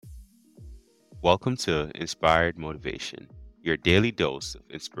Welcome to Inspired Motivation, your daily dose of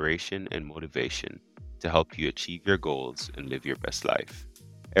inspiration and motivation to help you achieve your goals and live your best life.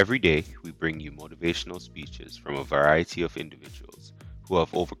 Every day, we bring you motivational speeches from a variety of individuals who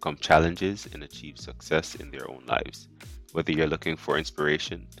have overcome challenges and achieved success in their own lives. Whether you're looking for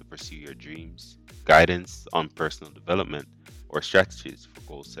inspiration to pursue your dreams, guidance on personal development, or strategies for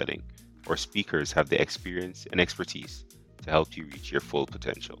goal setting, our speakers have the experience and expertise to help you reach your full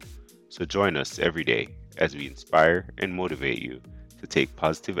potential. So join us every day as we inspire and motivate you to take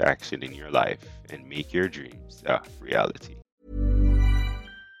positive action in your life and make your dreams a reality.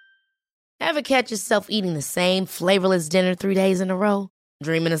 Ever catch yourself eating the same flavorless dinner 3 days in a row?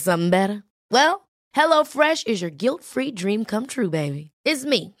 Dreaming of something better? Well, HelloFresh is your guilt-free dream come true, baby. It's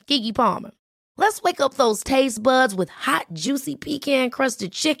me, Keke Palmer. Let's wake up those taste buds with hot, juicy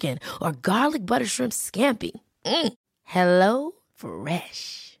pecan-crusted chicken or garlic butter shrimp scampi. Hello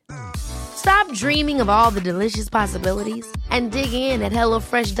Fresh. Stop dreaming of all the delicious possibilities and dig in at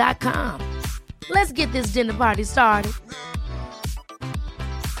HelloFresh.com. Let's get this dinner party started.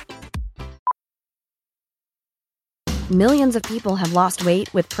 Millions of people have lost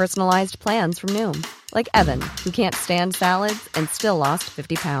weight with personalized plans from Noom. Like Evan, who can't stand salads and still lost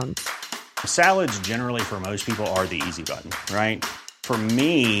 50 pounds. Salads generally for most people are the easy button, right? For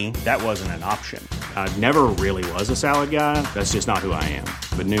me, that wasn't an option. I never really was a salad guy. That's just not who I am.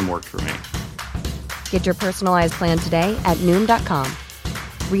 But Noom worked for me. Get your personalized plan today at Noom.com.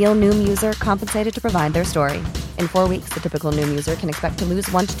 Real Noom user compensated to provide their story. In 4 weeks, the typical Noom user can expect to lose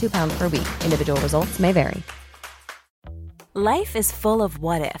 1 to 2 pounds per week. Individual results may vary. Life is full of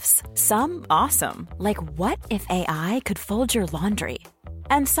what-ifs. Some awesome, like what if AI could fold your laundry?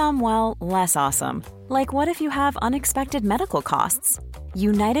 And some, well, less awesome, like what if you have unexpected medical costs?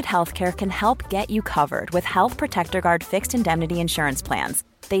 United Healthcare can help get you covered with Health Protector Guard fixed indemnity insurance plans.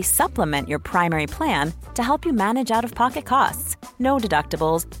 They supplement your primary plan to help you manage out-of-pocket costs. No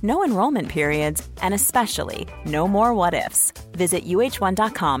deductibles, no enrollment periods, and especially no more what-ifs. Visit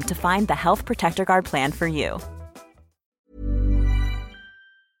uh1.com to find the Health Protector Guard plan for you.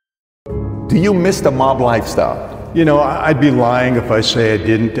 Do you miss the mob lifestyle? You know, I'd be lying if I say I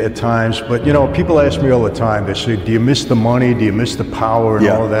didn't at times, but you know, people ask me all the time, they say, do you miss the money, do you miss the power and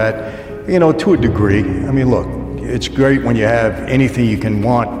all that? You know, to a degree. I mean, look, it's great when you have anything you can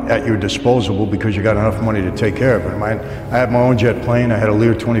want at your disposal because you got enough money to take care of it. I had my own jet plane, I had a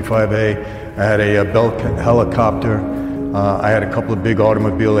Lear 25A, I had a Bell helicopter, I had a couple of big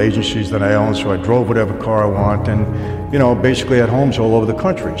automobile agencies that I owned, so I drove whatever car I want and, you know, basically had homes all over the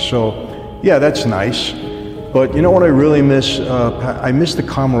country. So, yeah, that's nice. But you know what I really miss? I miss the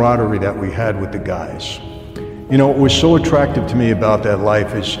camaraderie that we had with the guys. You know, what was so attractive to me about that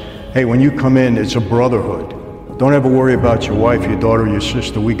life is, hey, when you come in, it's a brotherhood. Don't ever worry about your wife, your daughter, your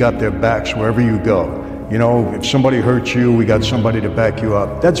sister. We got their backs wherever you go. You know, if somebody hurts you, we got somebody to back you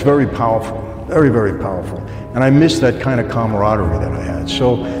up. That's very powerful, very, very powerful. And I miss that kind of camaraderie that I had.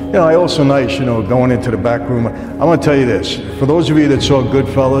 So, you know, I also nice, you know, going into the back room. I want to tell you this. For those of you that saw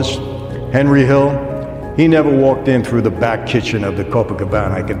Goodfellas, Henry Hill, he never walked in through the back kitchen of the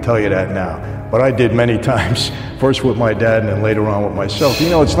Copacabana, I can tell you that now. But I did many times, first with my dad and then later on with myself. You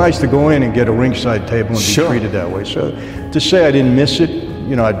know, it's nice to go in and get a ringside table and be treated that way. So to say I didn't miss it,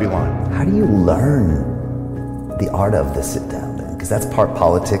 you know, I'd be lying. How do you learn the art of the sit down then? Because that's part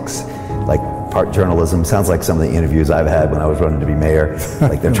politics, like part journalism. Sounds like some of the interviews I've had when I was running to be mayor.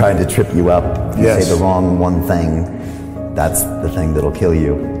 Like they're trying to trip you up. If you say the wrong one thing, that's the thing that'll kill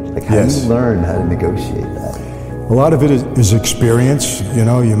you. Like how do you learn how to negotiate that? A lot of it is experience. You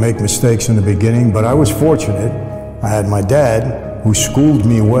know, you make mistakes in the beginning, but I was fortunate. I had my dad who schooled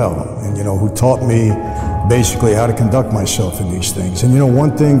me well and, you know, who taught me basically how to conduct myself in these things. And, you know,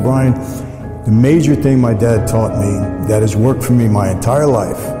 one thing, Brian, the major thing my dad taught me that has worked for me my entire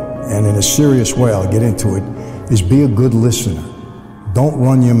life, and in a serious way, I'll get into it, is be a good listener. Don't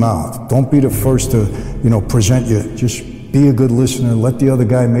run your mouth. Don't be the first to, you know, present you. Just be a good listener. Let the other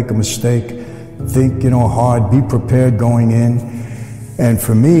guy make a mistake. Think, you know, hard. Be prepared going in. And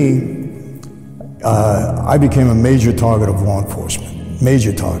for me, I became a major target of law enforcement.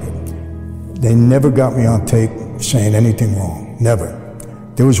 Major target. They never got me on tape saying anything wrong. Never.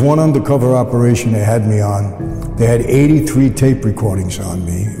 There was one undercover operation they had me on. They had 83 tape recordings on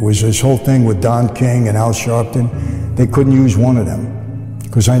me. It was this whole thing with Don King and Al Sharpton. They couldn't use one of them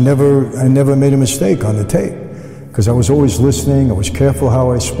because I never made a mistake on the tape. Because I was always listening, I was careful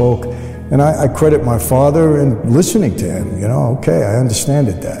how I spoke, and I credit my father in listening to him, you know, okay, I understand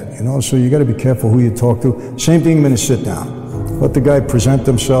it, Dad, you know, so you gotta be careful who you talk to. Same thing in a sit down. Let the guy present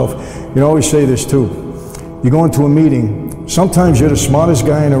himself. You know, I always say this too. You go into a meeting, Sometimes you're the smartest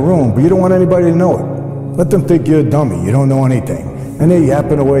guy in the room, but you don't want anybody to know it. Let them think you're a dummy, you don't know anything. And they're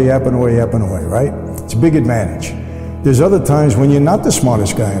yapping away, right? It's a big advantage. There's other times when you're not the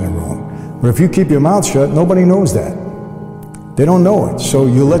smartest guy in the room, but if you keep your mouth shut, nobody knows that. They don't know it, so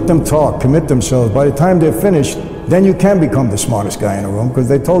you let them talk, commit themselves. By the time they're finished, then you can become the smartest guy in the room because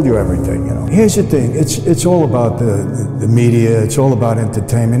they told you everything, you know. Here's the thing, it's all about the media, it's all about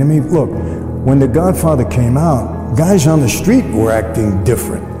entertainment. I mean, look, when The Godfather came out, guys on the street were acting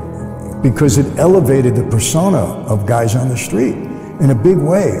different because it elevated the persona of guys on the street in a big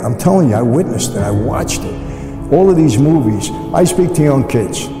way. I'm telling you, I witnessed it, I watched it. All of these movies, I speak to young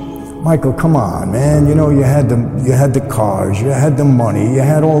kids. Michael, come on, man. You know, you had the cars, you had the money, you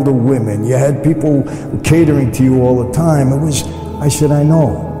had all the women, you had people catering to you all the time. I said, I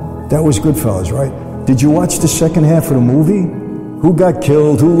know. That was Goodfellas, right? Did you watch the second half of the movie? Who got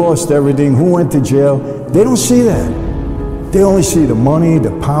killed, who lost everything, who went to jail? They don't see that. They only see the money, the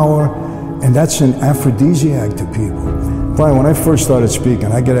power, and that's an aphrodisiac to people. Brian, when I first started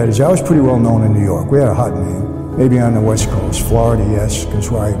speaking, I was pretty well known in New York. We had a hot name. Maybe on the West Coast, Florida, yes, because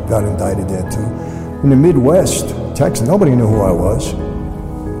where I got indicted there too. In the Midwest, Texas, nobody knew who I was.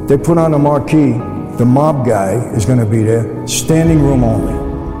 They put on a marquee, the mob guy is going to be there, standing room only.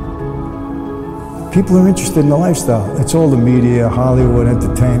 People are interested in the lifestyle. It's all the media, Hollywood,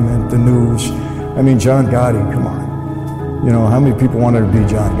 entertainment, the news. I mean, John Gotti, come on. You know, how many people wanted to be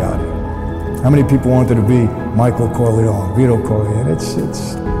John Gotti? How many people wanted to be Michael Corleone, Vito Corleone? It's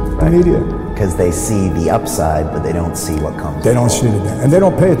the media. Because they see the upside, but they don't see what comes. They don't see it, and they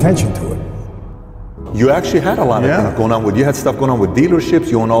don't pay attention to it. You actually had a lot of things going on you had stuff going on with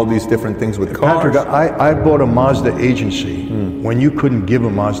dealerships, you own all these different things with cars. Patrick, I bought a Mazda agency when you couldn't give a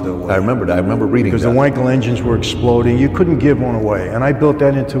Mazda away. I remember that, I remember reading because that. Because the Wankel engines were exploding, you couldn't give one away. And I built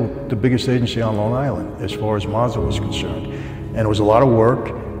that into the biggest agency on Long Island, as far as Mazda was concerned. And it was a lot of work,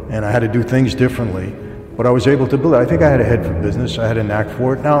 and I had to do things differently, but I was able to build it. I think I had a head for business, I had a knack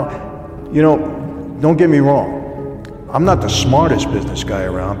for it. Now, you know, don't get me wrong. I'm not the smartest business guy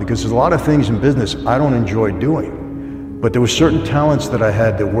around because there's a lot of things in business I don't enjoy doing. But there were certain talents that I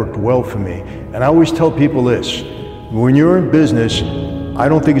had that worked well for me. And I always tell people this, when you're in business, I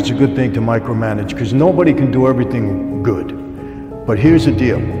don't think it's a good thing to micromanage because nobody can do everything good. But here's the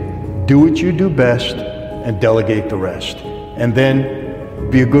deal. Do what you do best and delegate the rest. And then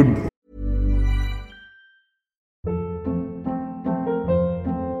be a good...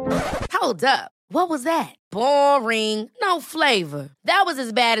 Hold up. What was that? Boring. No flavor. That was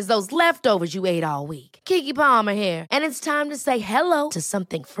as bad as those leftovers you ate all week. Keke Palmer here, and it's time to say hello to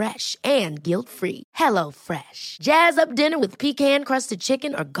something fresh and guilt-free. Hello Fresh. Jazz up dinner with pecan-crusted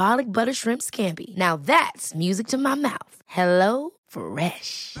chicken or garlic butter shrimp scampi. Now that's music to my mouth. Hello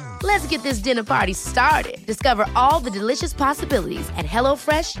Fresh. Let's get this dinner party started. Discover all the delicious possibilities at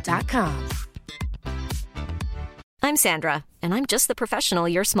HelloFresh.com. I'm Sandra, and I'm just the professional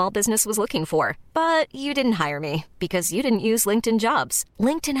your small business was looking for. But you didn't hire me because you didn't use LinkedIn Jobs.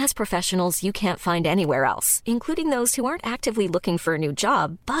 LinkedIn has professionals you can't find anywhere else, including those who aren't actively looking for a new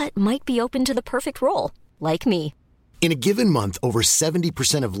job, but might be open to the perfect role, like me. In a given month, over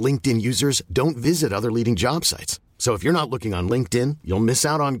 70% of LinkedIn users don't visit other leading job sites. So if you're not looking on LinkedIn, you'll miss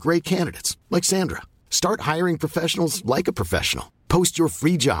out on great candidates, like Sandra. Start hiring professionals like a professional. Post your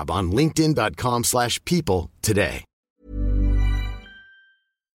free job on linkedin.com/people today.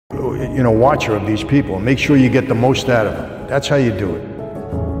 You know, watcher of these people. Make sure you get the most out of them. That's how you do it.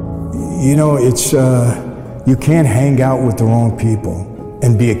 You know, it's you can't hang out with the wrong people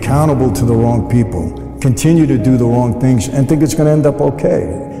and be accountable to the wrong people. Continue to do the wrong things and think it's going to end up okay.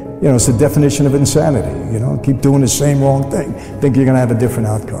 You know, it's the definition of insanity. You know, keep doing the same wrong thing. Think you're going to have a different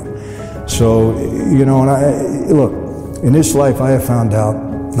outcome. So, you know, and look, in this life I have found out,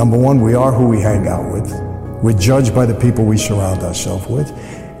 number one, we are who we hang out with. We're judged by the people we surround ourselves with.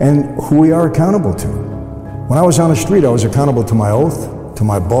 And who we are accountable to. When I was on the street, I was accountable to my oath, to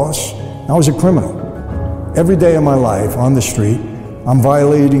my boss. I was a criminal. Every day of my life on the street, I'm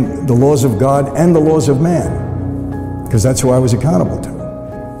violating the laws of God and the laws of man, because that's who I was accountable to.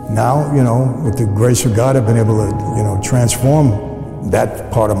 Now, you know, with the grace of God, I've been able to, you know, transform that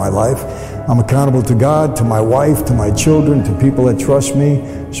part of my life. I'm accountable to God, to my wife, to my children, to people that trust me.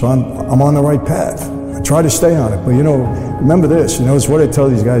 So I'm on the right path. I try to stay on it, but you know, remember this, you know, it's what I tell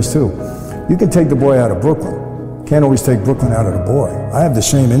these guys too. You can take the boy out of Brooklyn. Can't always take Brooklyn out of the boy. I have the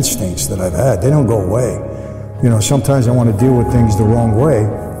same instincts that I've had. They don't go away. You know, sometimes I want to deal with things the wrong way,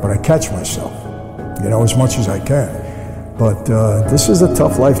 but I catch myself, you know, as much as I can. But this is a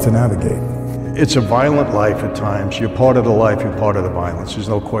tough life to navigate. It's a violent life at times. You're part of the life, you're part of the violence. There's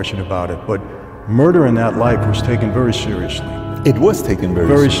no question about it. But Murder in that life was taken very seriously. It was taken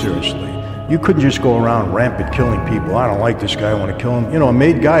very seriously. You couldn't just go around rampant killing people. I don't like this guy, I want to kill him. You know, a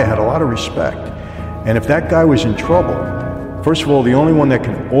made guy had a lot of respect. And if that guy was in trouble, first of all, the only one that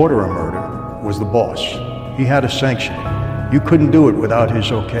could order a murder was the boss. He had to sanction it. You couldn't do it without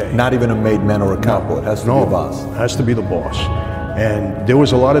his okay. Not even a made man or a capo. It has to be the boss. It has to be the boss. And there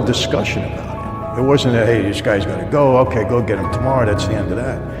was a lot of discussion about it. It wasn't that, hey, this guy's got to go. Okay, go get him tomorrow. That's the end of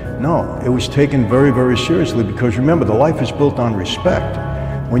that. No, it was taken very, very seriously because remember, the life is built on respect.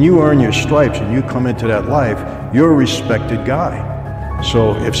 When you earn your stripes and you come into that life, you're a respected guy.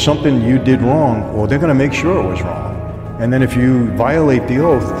 So if something you did wrong, well, they're going to make sure it was wrong. And then if you violate the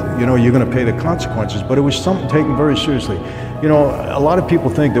oath, you know, you're going to pay the consequences. But it was something taken very seriously. You know, a lot of people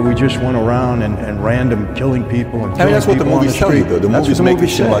think that we just went around and random killing people and killing that's what the people on movies tell you, though. The movies make it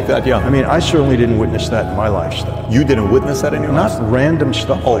seem like that, yeah. I mean, I certainly didn't witness that in my lifestyle. You didn't witness that in your life? Not random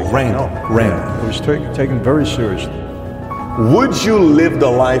stuff. Oh, like random. That, no. Random. Yeah, it was taken very seriously. Would you live the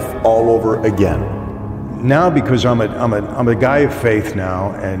life all over again? Now, because I'm a guy of faith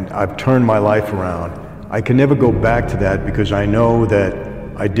now, and I've turned my life around, I can never go back to that because I know that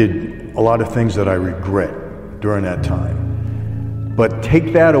I did a lot of things that I regret during that time. But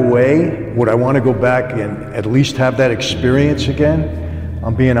take that away, would I want to go back and at least have that experience again?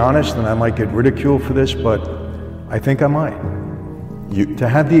 I'm being honest, and I might get ridiculed for this, but I think I might. To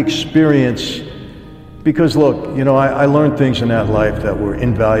have the experience, because look, you know, I learned things in that life that were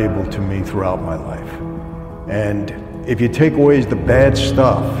invaluable to me throughout my life. And if you take away the bad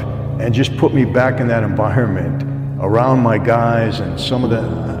stuff and just put me back in that environment around my guys and some of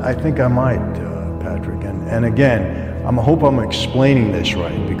the, I think I might, Patrick. And again, I hope I'm explaining this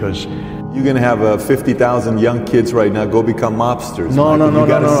right, because you're going to have 50,000 young kids right now go become mobsters. No, you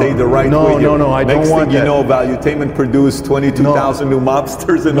got to say the right way. I don't want that. Next thing you know, Valuetainment produced 22,000 new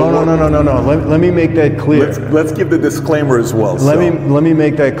mobsters in the world. No. Let me make that clear. Let's give the disclaimer as well. Let me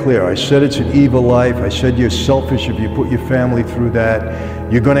make that clear. I said it's an evil life. I said you're selfish if you put your family through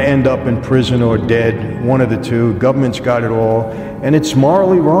that. You're going to end up in prison or dead, one of the two. Government's got it all. And it's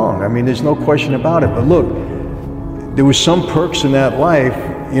morally wrong. I mean, there's no question about it. But look, there was some perks in that life,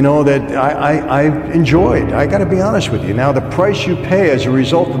 you know, that I enjoyed. I got to be honest with you. Now, the price you pay as a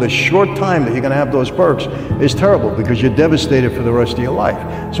result of the short time that you're going to have those perks is terrible because you're devastated for the rest of your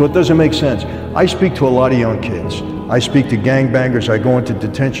life. So it doesn't make sense. I speak to a lot of young kids. I speak to gangbangers. I go into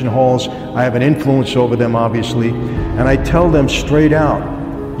detention halls. I have an influence over them, obviously. And I tell them straight out,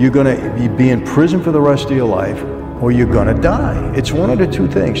 you're going to be in prison for the rest of your life, or you're gonna die. It's one of the two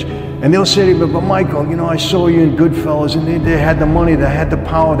things. And they'll say to me, but Michael, you know, I saw you in Goodfellas, and they had the money, they had the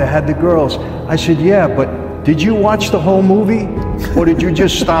power, they had the girls. I said, yeah, but did you watch the whole movie? Or did you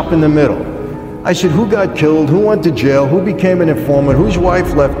just stop in the middle? I said, who got killed, who went to jail, who became an informant, whose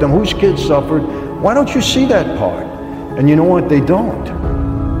wife left them, whose kids suffered? Why don't you see that part? And you know what, they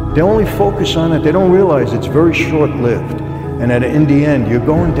don't. They only focus on it, they don't realize it's very short-lived. And in the end, you're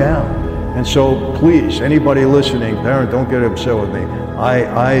going down. And so, please, anybody listening, parent, don't get upset with me.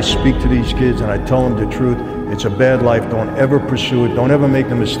 I speak to these kids and I tell them the truth. It's a bad life. Don't ever pursue it. Don't ever make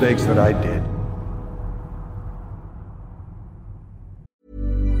the mistakes that I did.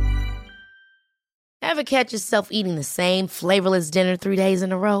 Ever catch yourself eating the same flavorless dinner 3 days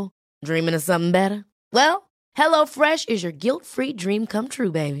in a row? Dreaming of something better? Well, HelloFresh is your guilt-free dream come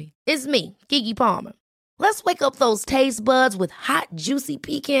true, baby. It's me, Keke Palmer. Let's wake up those taste buds with hot, juicy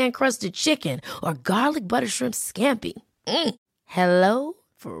pecan-crusted chicken or garlic butter shrimp scampi. Hello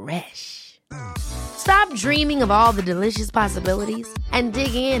Fresh. Stop dreaming of all the delicious possibilities and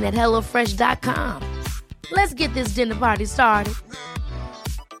dig in at HelloFresh.com. Let's get this dinner party started.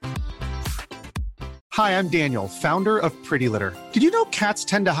 Hi, I'm Daniel, founder of Pretty Litter. Did you know cats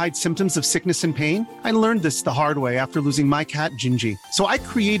tend to hide symptoms of sickness and pain? I learned this the hard way after losing my cat, Gingy. So I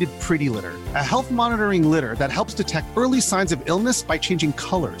created Pretty Litter, a health monitoring litter that helps detect early signs of illness by changing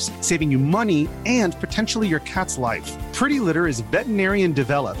colors, saving you money and potentially your cat's life. Pretty Litter is veterinarian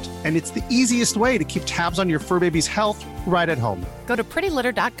developed, and it's the easiest way to keep tabs on your fur baby's health right at home. Go to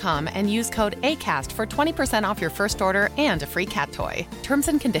prettylitter.com and use code ACAST for 20% off your first order and a free cat toy. Terms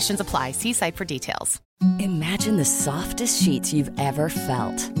and conditions apply. See site for details. Imagine the softest sheets you've ever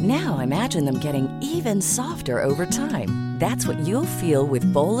felt. Now imagine them getting even softer over time. That's what you'll feel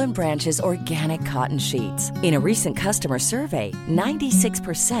with Boll & Branch's organic cotton sheets. In a recent customer survey,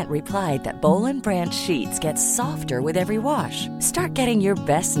 96% replied that Boll & Branch sheets get softer with every wash. Start getting your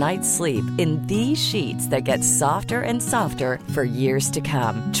best night's sleep in these sheets that get softer and softer for years to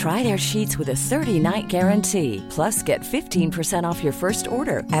come. Try their sheets with a 30-night guarantee. Plus, get 15% off your first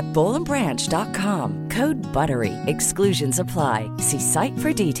order at bollandbranch.com. Code BUTTERY. Exclusions apply. See site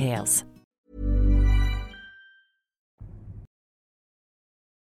for details.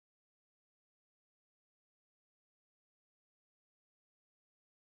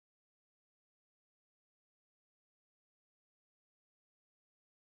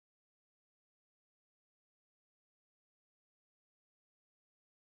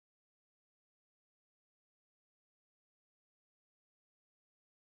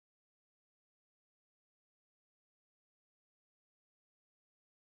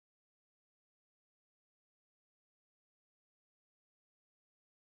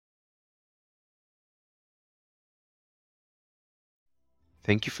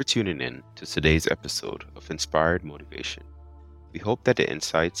 Thank you for tuning in to today's episode of Inspired Motivation. We hope that the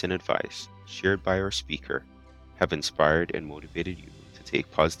insights and advice shared by our speaker have inspired and motivated you to take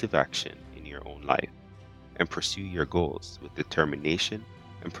positive action in your own life and pursue your goals with determination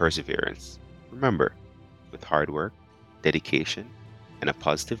and perseverance. Remember, with hard work, dedication, and a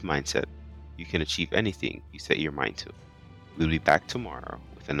positive mindset, you can achieve anything you set your mind to. We'll be back tomorrow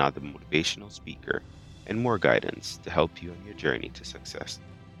with another motivational speaker and more guidance to help you on your journey to success.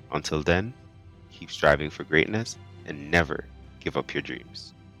 Until then, keep striving for greatness and never give up your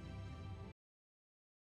dreams.